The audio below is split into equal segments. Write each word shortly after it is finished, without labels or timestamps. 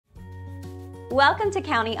Welcome to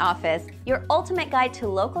County Office, your ultimate guide to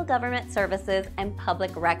local government services and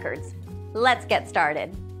public records. Let's get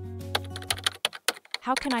started.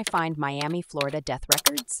 How can I find Miami, Florida death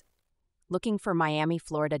records? Looking for Miami,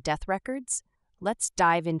 Florida death records? Let's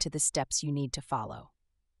dive into the steps you need to follow.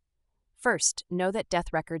 First, know that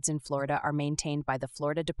death records in Florida are maintained by the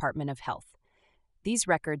Florida Department of Health. These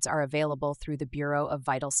records are available through the Bureau of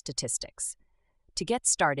Vital Statistics. To get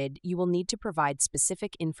started, you will need to provide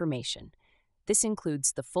specific information. This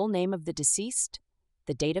includes the full name of the deceased,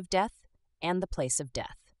 the date of death, and the place of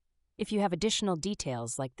death. If you have additional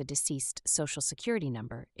details like the deceased Social Security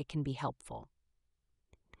number, it can be helpful.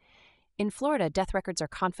 In Florida, death records are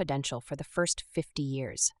confidential for the first 50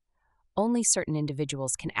 years. Only certain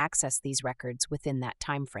individuals can access these records within that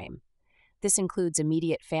time frame. This includes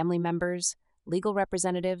immediate family members, legal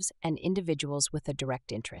representatives, and individuals with a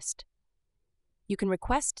direct interest. You can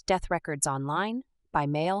request death records online, by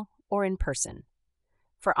mail, or in person.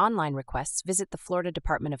 For online requests, visit the Florida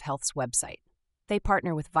Department of Health's website. They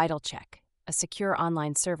partner with Chek, a secure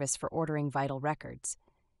online service for ordering vital records.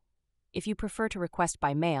 If you prefer to request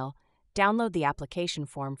by mail, download the application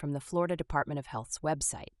form from the Florida Department of Health's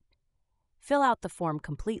website. Fill out the form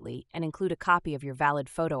completely and include a copy of your valid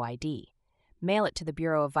photo ID. Mail it to the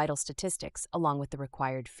Bureau of Vital Statistics along with the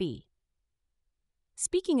required fee.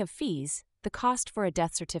 Speaking of fees, the cost for a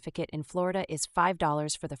death certificate in Florida is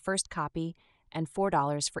 $5 for the first copy and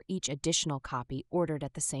 $4 for each additional copy ordered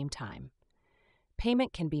at the same time.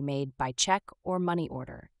 Payment can be made by check or money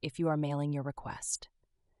order if you are mailing your request.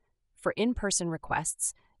 For in-person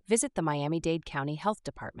requests, visit the Miami-Dade County Health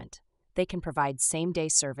Department. They can provide same-day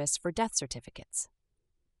service for death certificates.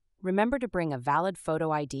 Remember to bring a valid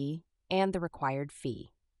photo ID and the required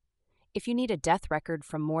fee. If you need a death record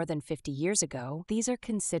from more than 50 years ago, these are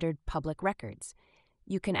considered public records.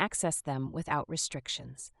 You can access them without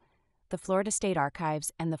restrictions. The Florida State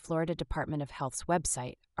Archives and the Florida Department of Health's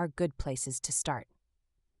website are good places to start.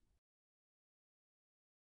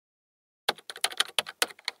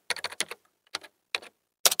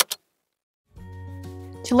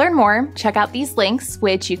 To learn more, check out these links,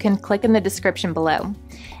 which you can click in the description below.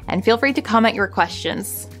 And feel free to comment your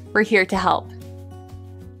questions. We're here to help.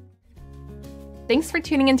 Thanks for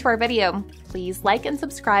tuning into our video. Please like and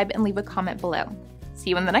subscribe and leave a comment below. See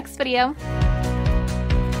you in the next video.